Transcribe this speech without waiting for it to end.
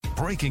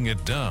Breaking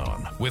It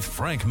Down with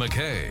Frank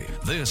MacKay.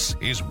 This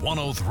is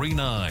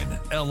 1039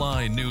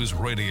 LI News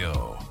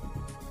Radio.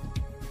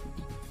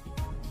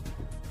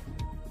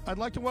 I'd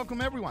like to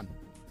welcome everyone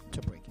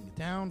to Breaking It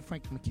Down.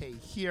 Frank MacKay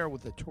here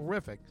with a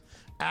terrific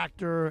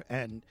actor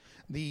and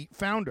the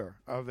founder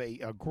of a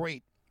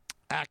great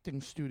acting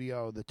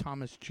studio, the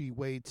Thomas G.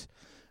 Waits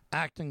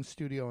Acting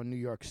Studio in New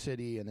York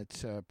City, and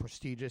it's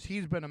prestigious.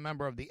 He's been a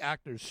member of the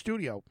Actors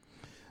Studio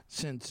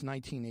since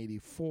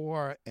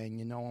 1984, and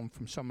you know him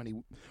from so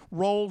many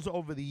roles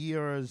over the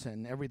years,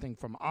 and everything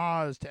from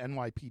Oz to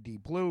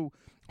NYPD Blue,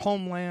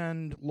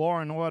 Homeland, Law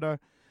and Order,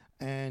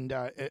 and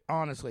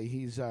honestly,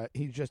 he's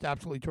just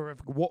absolutely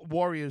terrific.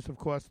 Warriors, of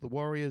course, the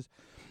Warriors,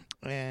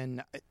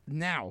 and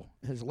now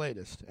his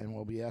latest, and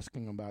we'll be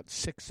asking about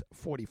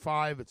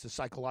 6:45. It's a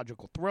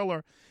psychological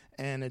thriller,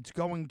 and it's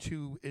going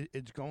to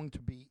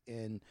be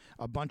in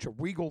a bunch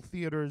of Regal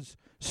theaters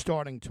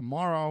starting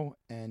tomorrow,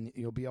 and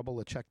you'll be able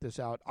to check this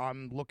out.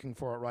 I'm looking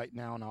for it right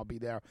now, and I'll be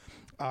there.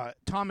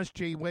 Thomas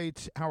J.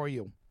 Waits, how are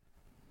you?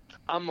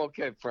 I'm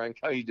okay, Frank.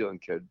 How you doing,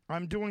 kid?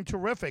 I'm doing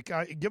terrific.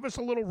 Give us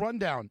a little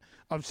rundown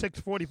of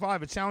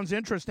 6:45. It sounds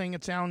interesting.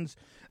 It sounds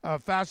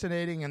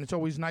fascinating, and it's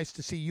always nice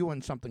to see you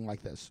in something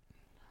like this.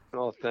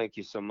 Oh, thank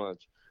you so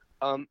much.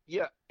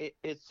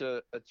 It's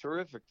a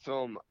terrific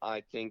film.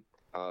 I think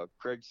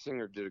Craig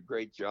Singer did a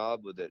great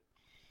job with it.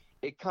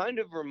 It kind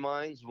of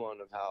reminds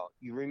one of how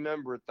you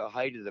remember at the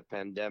height of the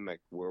pandemic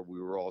where we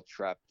were all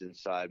trapped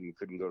inside and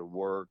couldn't go to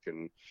work,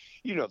 and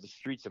the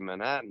streets of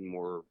Manhattan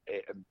were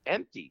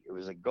empty. It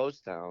was a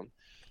ghost town,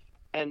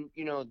 and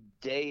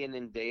day in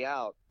and day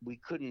out we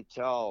couldn't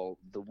tell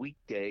the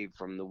weekday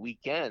from the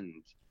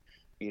weekend.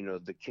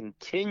 The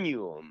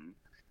continuum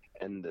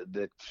and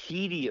the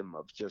tedium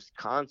of just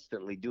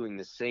constantly doing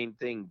the same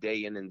thing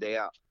day in and day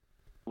out.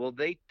 Well,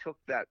 they took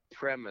that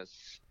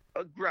premise,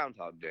 a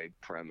Groundhog Day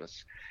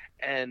premise,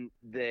 and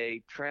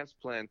they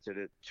transplanted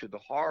it to the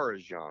horror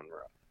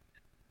genre.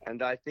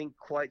 And I think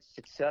quite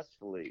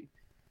successfully,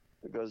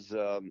 because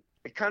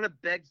it kind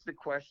of begs the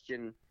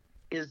question,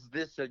 is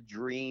this a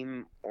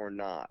dream or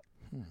not?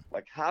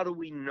 Like, how do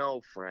we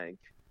know, Frank,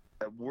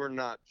 that we're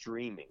not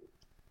dreaming?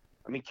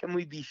 I mean, can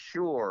we be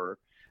sure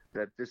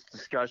that this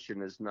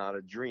discussion is not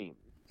a dream?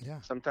 Yeah.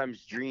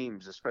 Sometimes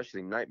dreams,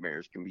 especially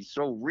nightmares, can be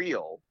so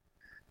real,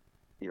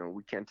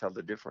 we can't tell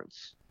the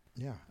difference.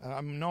 Yeah,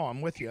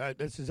 I'm with you.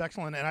 This is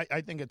excellent, and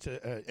I think it's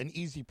an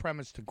easy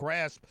premise to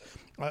grasp,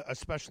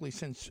 especially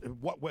since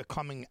what we're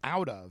coming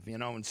out of,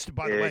 And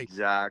by the way,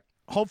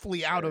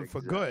 hopefully out of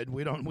for good.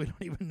 We don't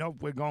even know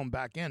if we're going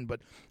back in,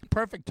 but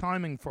perfect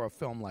timing for a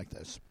film like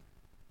this.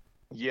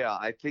 Yeah,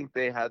 I think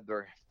they had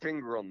their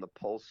finger on the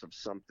pulse of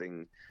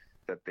something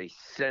that they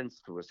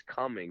sensed was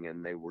coming,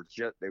 and they were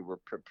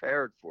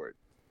prepared for it,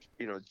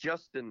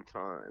 just in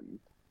time.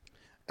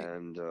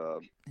 And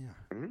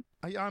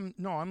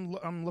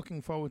I'm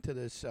looking forward to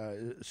this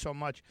so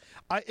much.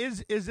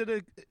 Is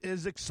it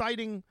as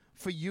exciting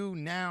for you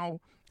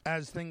now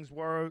as things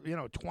were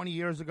 20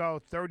 years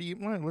ago, 30?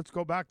 Well, let's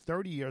go back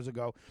 30 years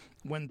ago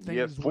when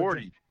things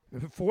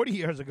 40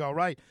 years ago,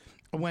 right?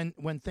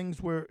 When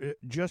things were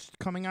just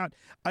coming out.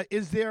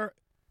 Is there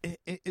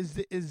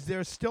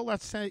still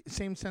that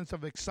same sense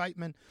of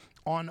excitement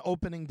on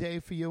opening day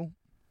for you?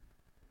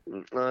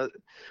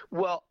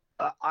 Well,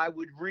 I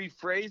would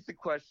rephrase the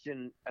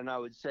question, and I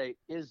would say,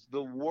 is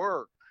the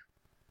work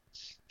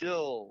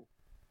still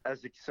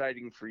as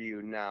exciting for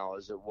you now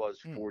as it was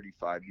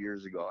 45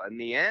 years ago?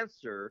 And the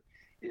answer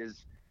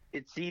is,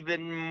 it's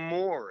even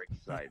more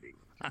exciting.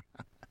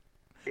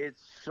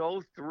 It's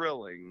so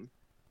thrilling,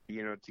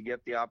 to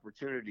get the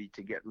opportunity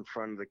to get in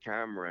front of the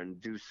camera and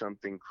do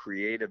something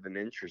creative and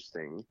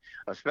interesting,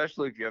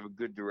 especially if you have a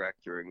good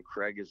director. And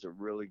Craig is a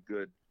really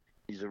good,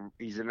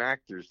 he's an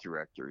actor's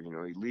director.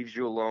 He leaves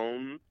you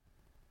alone.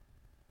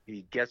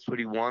 He gets what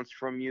he wants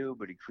from you,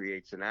 but he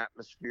creates an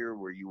atmosphere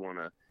where you want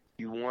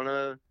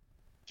to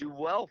do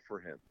well for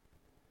him.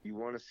 You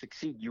want to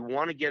succeed. You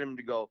want to get him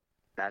to go,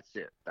 that's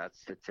it.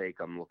 That's the take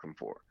I'm looking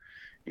for.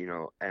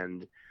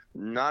 And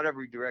not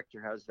every director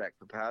has that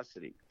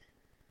capacity.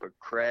 But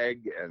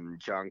Craig and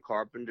John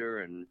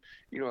Carpenter and,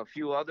 a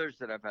few others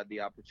that I've had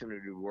the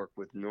opportunity to work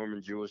with,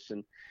 Norman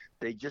Jewison,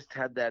 they just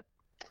had that.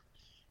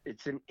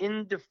 It's an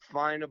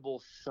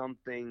indefinable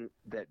something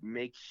that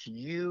makes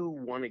you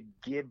want to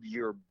give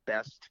your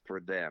best for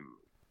them.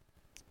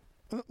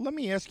 Let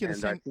me ask you the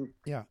same.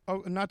 Yeah.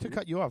 Oh, not to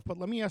cut you off, but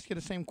let me ask you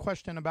the same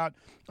question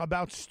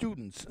about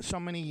students. So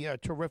many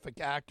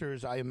terrific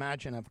actors, I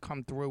imagine, have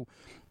come through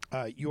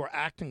your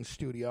acting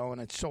studio,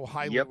 and it's so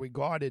highly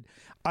regarded.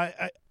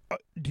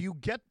 Do you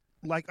get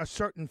like a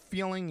certain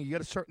feeling? You get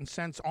a certain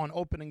sense on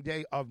opening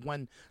day of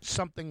when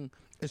something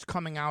is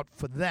coming out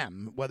for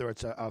them, whether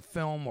it's a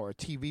film or a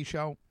TV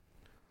show?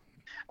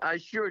 I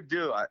sure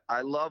do.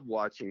 I love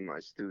watching my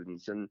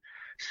students, and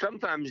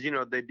sometimes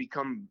they've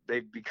become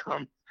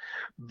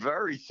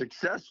very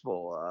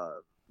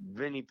successful.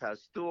 Vinny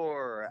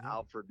Pastore,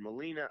 Alfred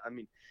Molina. I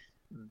mean,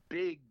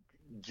 big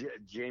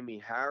Jamie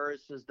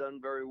Harris has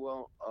done very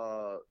well.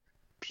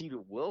 Peter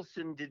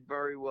Wilson did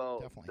very well.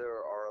 Definitely. There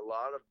are a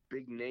lot of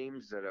big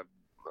names that have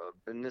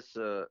been this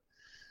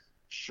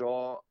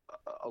Shaw,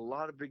 a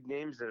lot of big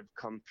names that have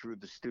come through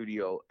the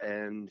studio,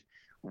 and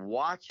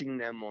watching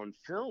them on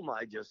film,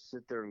 I just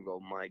sit there and go,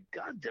 my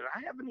God, did I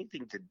have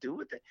anything to do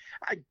with it?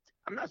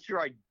 I'm not sure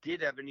I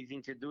did have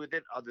anything to do with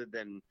it other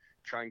than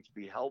trying to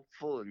be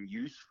helpful and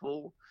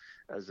useful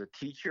as a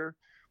teacher.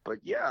 But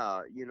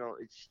yeah,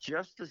 it's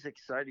just as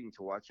exciting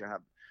to watch a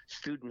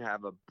student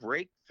have a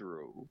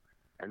breakthrough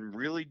and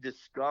really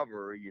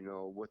discover,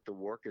 what the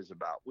work is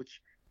about,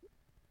 which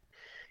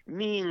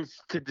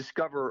means to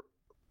discover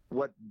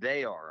what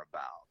they are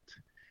about.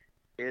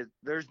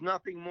 There's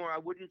nothing more. I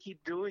wouldn't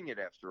keep doing it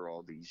after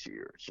all these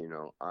years.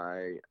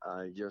 I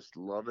just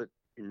love it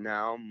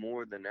now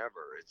more than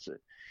ever.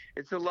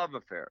 It's a love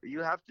affair. You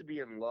have to be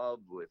in love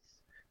with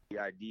the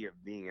idea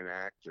of being an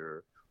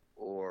actor,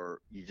 or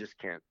you just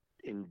can't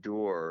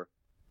endure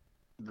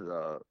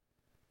the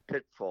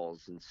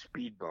pitfalls and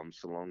speed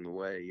bumps along the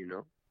way.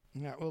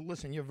 Yeah, well,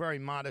 listen, you're very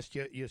modest.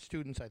 Your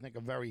students, I think, are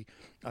very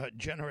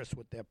generous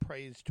with their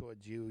praise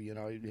towards you.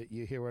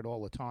 You hear it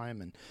all the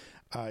time,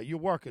 and your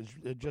work has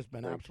just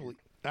been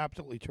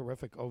absolutely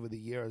terrific over the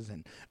years.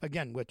 And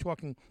again, we're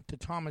talking to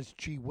Thomas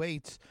G.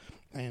 Waits,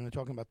 and we're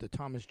talking about the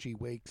Thomas G.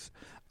 Waits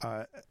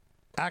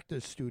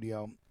Actors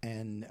Studio,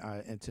 and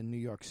it's in New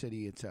York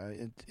City.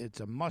 It's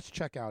a must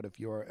check out if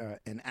you're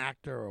an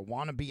actor or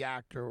wannabe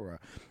actor or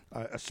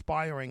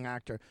aspiring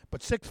actor.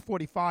 But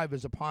 6:45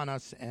 is upon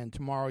us, and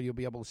tomorrow you'll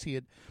be able to see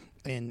it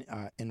in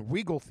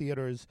Regal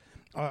theaters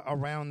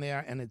around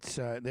there. And it's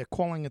they're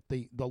calling it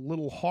the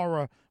little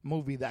horror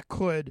movie that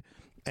could.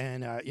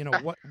 And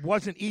what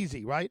wasn't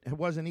easy, right? It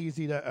wasn't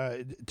easy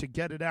to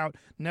get it out.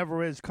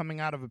 Never is coming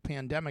out of a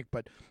pandemic,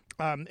 but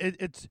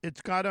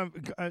it's got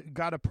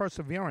a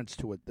perseverance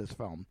to it. This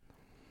film.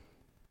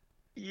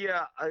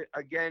 Yeah.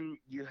 Again,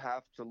 you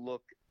have to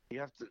look. You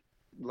have to,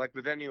 like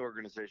with any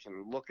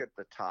organization, look at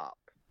the top.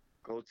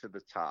 Go to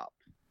the top,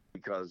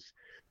 because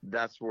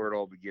that's where it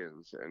all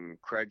begins.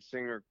 And Craig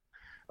Singer,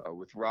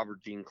 with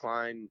Robert Dean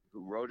Klein,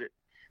 who wrote it,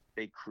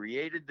 they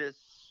created this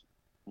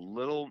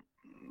little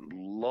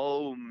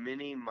low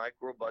mini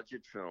micro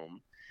budget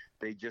film.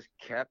 They just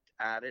kept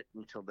at it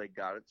until they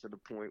got it to the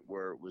point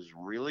where it was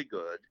really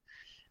good,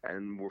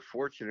 and we're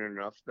fortunate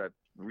enough that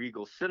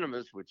Regal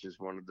Cinemas, which is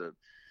one of the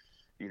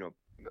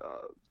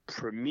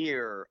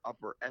premier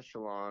upper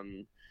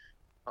echelon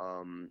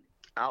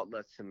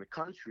outlets in the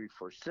country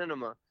for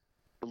cinema,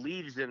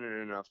 believes in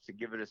it enough to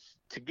give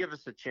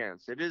us a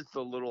chance. It is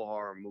the little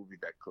horror movie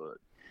that could.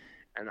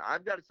 And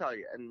I've got to tell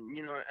you,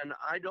 and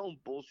I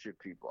don't bullshit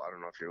people. I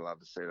don't know if you're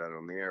allowed to say that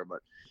on the air,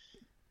 but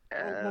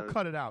we'll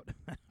cut it out.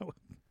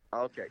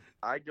 Okay,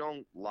 I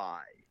don't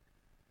lie.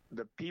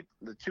 The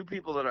two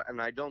people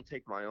and I don't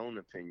take my own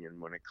opinion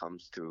when it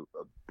comes to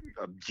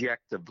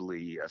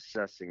objectively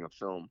assessing a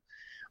film.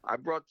 I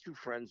brought two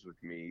friends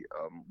with me.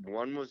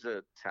 One was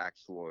a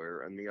tax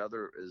lawyer, and the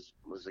other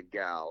was a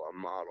gal, a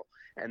model,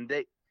 and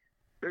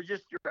they're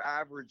just your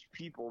average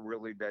people,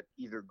 really, that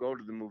either go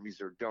to the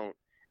movies or don't.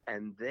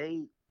 And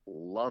they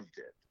loved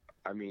it.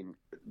 I mean,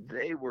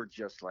 they were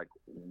just like,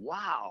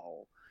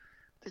 wow,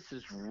 this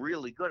is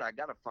really good. I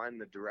got to find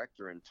the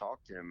director and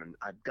talk to him. And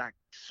I've got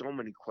so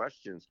many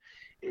questions.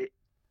 It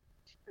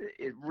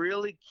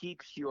really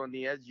keeps you on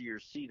the edge of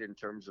your seat in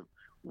terms of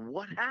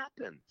what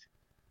happened.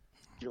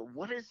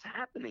 What is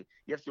happening?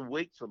 You have to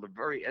wait till the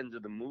very end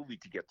of the movie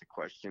to get the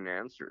question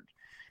answered.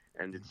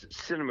 And it's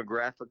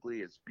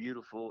cinematographically, it's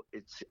beautiful.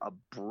 It's a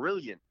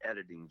brilliant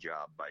editing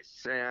job by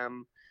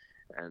Sam,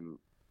 and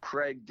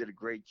Craig did a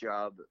great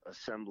job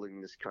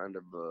assembling this kind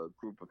of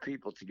group of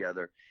people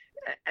together,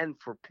 and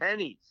for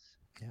pennies.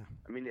 Yeah.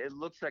 I mean, it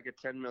looks like a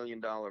 $10 million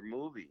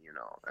movie,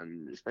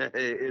 and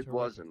it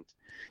wasn't.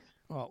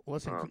 Well,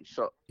 listen.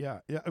 Yeah.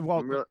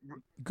 Well,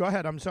 go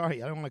ahead. I'm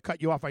sorry. I don't want to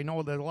cut you off. I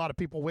know there's a lot of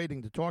people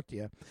waiting to talk to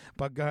you,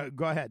 but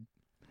go ahead.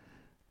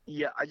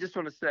 Yeah, I just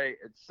want to say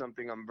it's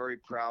something I'm very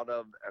proud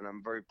of, and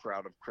I'm very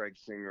proud of Craig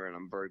Singer, and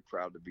I'm very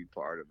proud to be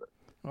part of it.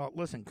 Well,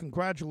 listen,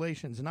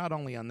 congratulations not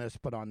only on this,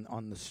 but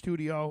on the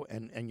studio,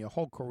 and your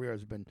whole career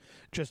has been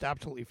just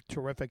absolutely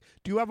terrific.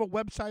 Do you have a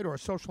website or a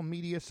social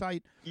media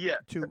site? Yeah,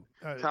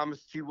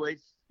 Thomas G.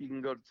 Waits. You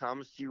can go to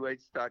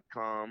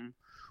thomasgwaits.com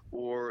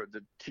or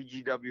the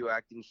TGW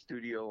Acting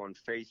Studio on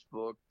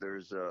Facebook.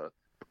 There's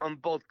on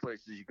both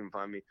places you can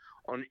find me.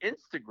 On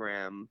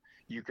Instagram,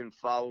 you can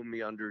follow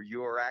me under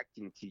Your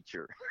Acting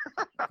Teacher.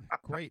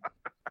 Great.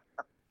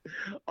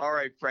 All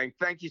right, Frank.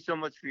 Thank you so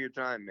much for your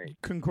time, mate.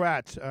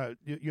 Congrats.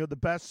 You're the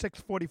best.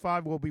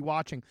 6:45. We'll be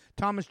watching.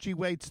 Thomas G.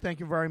 Waits, thank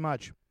you very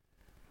much.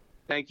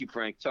 Thank you,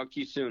 Frank. Talk to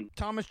you soon.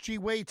 Thomas G.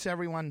 Waits,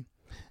 everyone.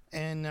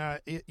 And,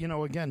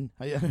 again,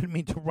 I didn't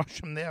mean to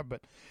rush him there,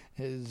 but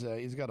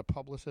he's got a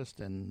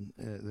publicist, and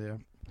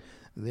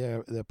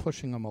they're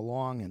pushing him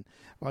along, and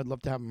I'd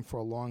love to have him for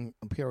a long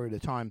period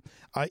of time.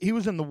 He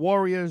was in The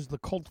Warriors, the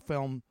cult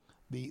film,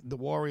 The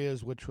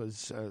Warriors, which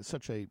was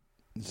such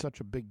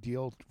a big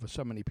deal for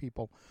so many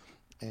people,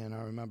 and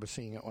I remember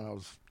seeing it when I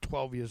was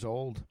 12 years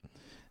old,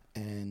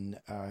 and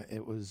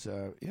it was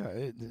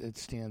it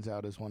stands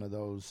out as one of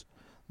those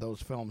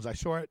films. I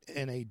saw it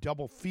in a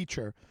double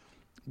feature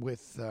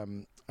with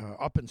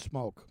Up in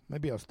Smoke.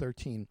 Maybe I was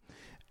 13,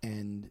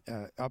 and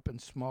Up in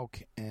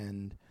Smoke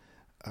and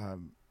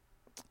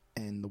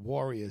The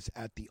Warriors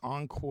at the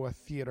Encore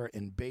Theater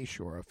in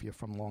Bayshore. If you're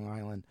from Long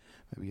Island,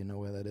 maybe you know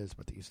where that is,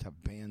 but they used to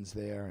have bands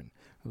there, and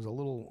it was a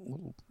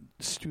little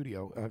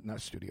studio,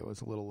 not studio, it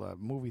was a little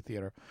movie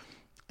theater,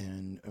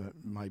 and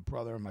my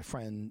brother and my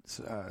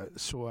friends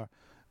saw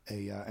I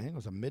think it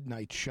was a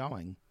midnight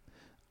showing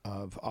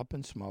of Up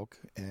in Smoke,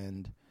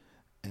 and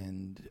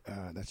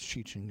that's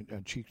Cheech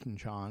and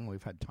Chong.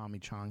 We've had Tommy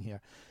Chong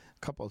here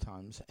a couple of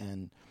times,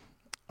 and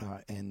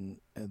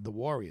the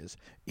Warriors.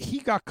 He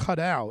got cut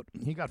out.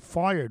 He got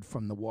fired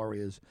from the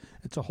Warriors.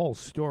 It's a whole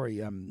story.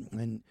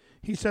 And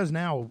he says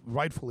now,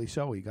 rightfully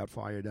so, he got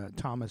fired.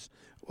 Thomas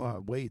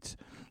Waits,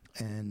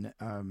 and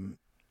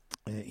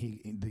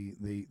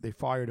they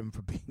fired him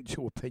for being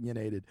too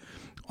opinionated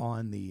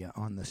on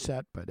the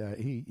set. But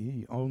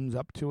he owns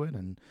up to it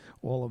and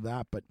all of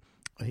that. But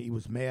he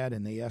was mad,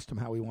 and they asked him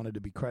how he wanted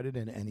to be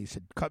credited, and he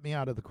said, "Cut me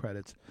out of the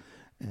credits."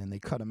 And they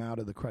cut him out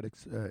of the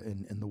credits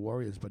in the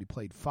Warriors, but he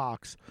played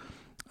Fox,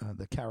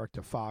 the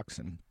character Fox,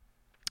 and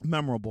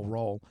memorable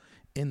role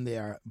in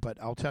there. But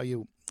I'll tell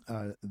you,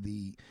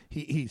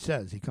 he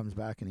says, he comes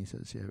back and he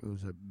says, it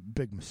was a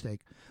big mistake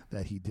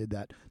that he did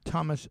that.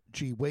 Thomas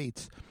G.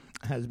 Waits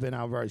has been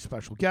our very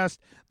special guest.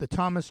 The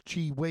Thomas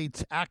G.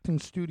 Waits Acting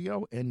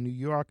Studio in New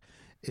York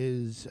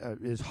is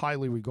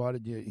highly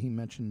regarded. He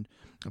mentioned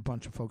a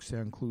bunch of folks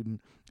there, including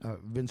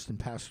Vincent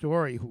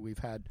Pastore, who we've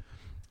had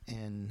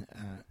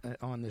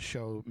on the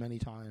show many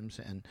times,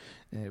 and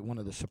one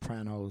of the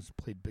Sopranos,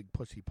 played Big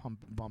Pussy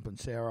Bumpin'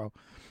 Sarah,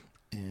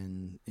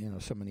 and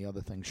so many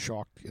other things.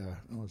 Shark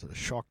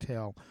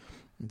Tale,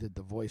 did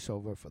the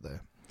voiceover for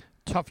the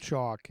Tough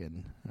Shark,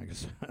 and I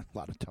guess a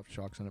lot of Tough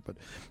Sharks in it, but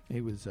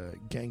he was a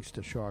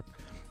gangster shark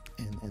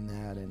in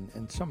that,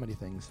 and so many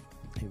things.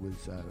 He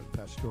was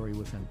Pastore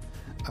was in.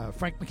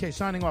 Frank MacKay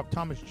signing off.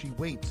 Thomas G.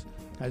 Waits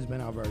has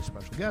been our very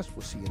special guest.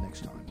 We'll see you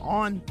next time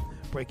on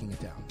Breaking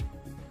It Down.